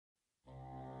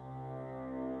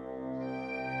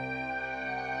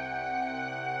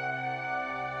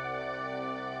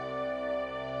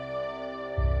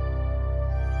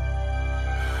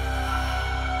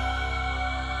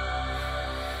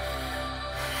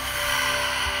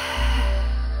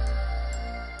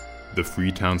The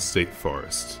Freetown State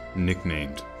Forest,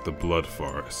 nicknamed the Blood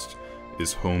Forest,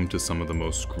 is home to some of the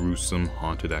most gruesome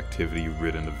haunted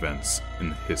activity-ridden events in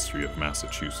the history of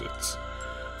Massachusetts.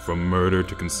 From murder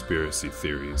to conspiracy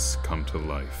theories come to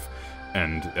life,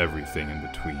 and everything in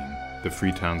between. The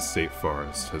Freetown State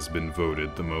Forest has been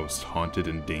voted the most haunted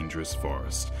and dangerous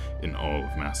forest in all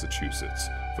of Massachusetts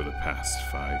for the past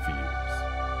 5 years.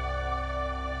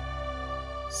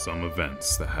 Some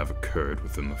events that have occurred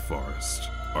within the forest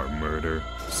are murder,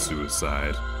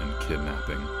 suicide, and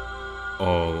kidnapping,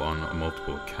 all on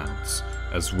multiple accounts,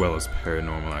 as well as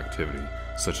paranormal activity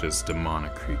such as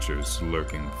demonic creatures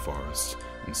lurking the forest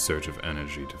in search of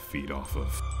energy to feed off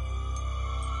of.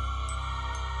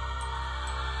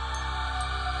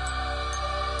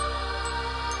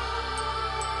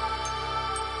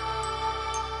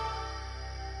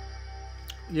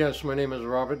 Yes, my name is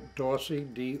Robert Dorsey,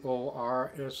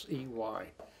 D-O-R-S-E-Y.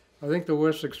 I think the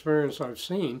worst experience I've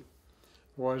seen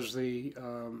was the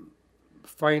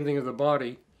finding of the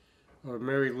body of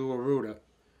Mary Lou Arruda,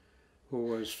 who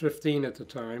was 15 at the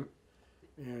time,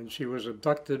 and she was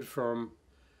abducted from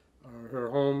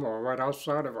her home, or right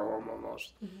outside of her home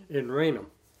almost, in Raynham.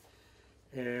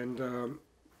 And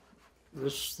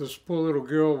this poor little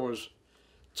girl was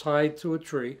tied to a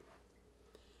tree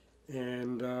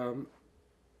and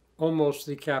almost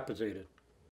decapitated.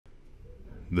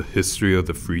 The history of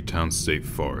the Freetown State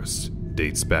Forest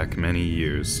dates back many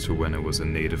years to when it was a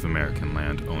Native American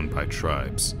land owned by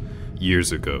tribes.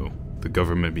 Years ago, the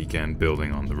government began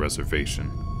building on the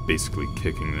reservation, basically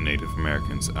kicking the Native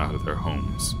Americans out of their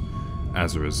homes.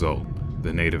 As a result,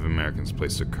 the Native Americans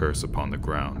placed a curse upon the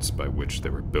grounds by which they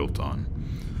were built on,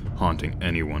 haunting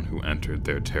anyone who entered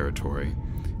their territory.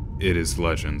 It is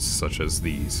legends such as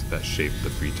these that shaped the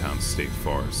Freetown State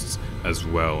Forests, as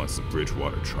well as the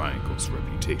Bridgewater Triangle's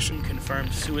reputation.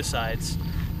 Confirmed suicides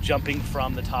jumping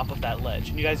from the top of that ledge.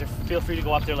 And you guys feel free to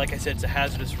go up there. Like I said, it's a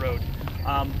hazardous road.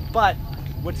 But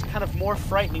what's kind of more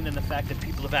frightening than the fact that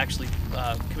people have actually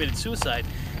committed suicide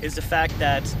is the fact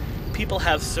that people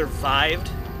have survived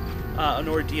an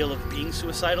ordeal of being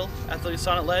suicidal at the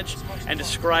Sonnet Ledge and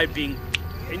described being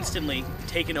instantly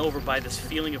taken over by this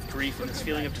feeling of grief and this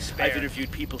feeling of despair. I've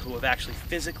interviewed people who have actually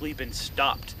physically been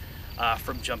stopped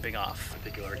from jumping off. On a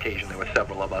particular occasion, there were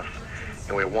several of us,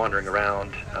 and we were wandering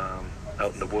around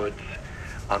out in the woods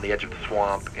on the edge of the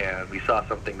swamp, and we saw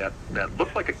something that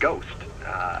looked like a ghost.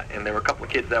 And there were a couple of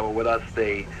kids that were with us.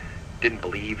 They didn't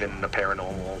believe in the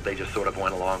paranormal. They just sort of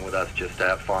went along with us just to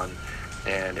have fun.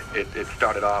 And it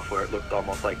started off where it looked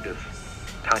almost like this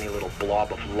tiny little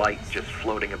blob of light just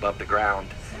floating above the ground.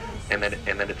 And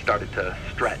then it started to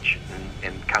stretch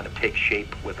and kind of take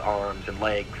shape with arms and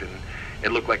legs, and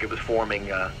it looked like it was forming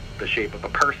the shape of a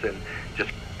person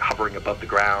just hovering above the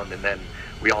ground. And then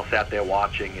we all sat there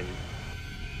watching. And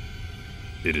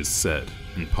it is said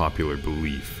in popular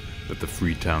belief that the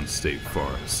Freetown State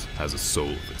Forest has a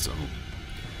soul of its own.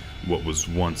 What was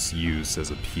once used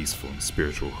as a peaceful and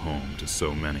spiritual home to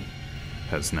so many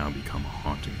has now become a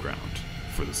haunting ground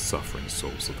for the suffering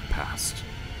souls of the past.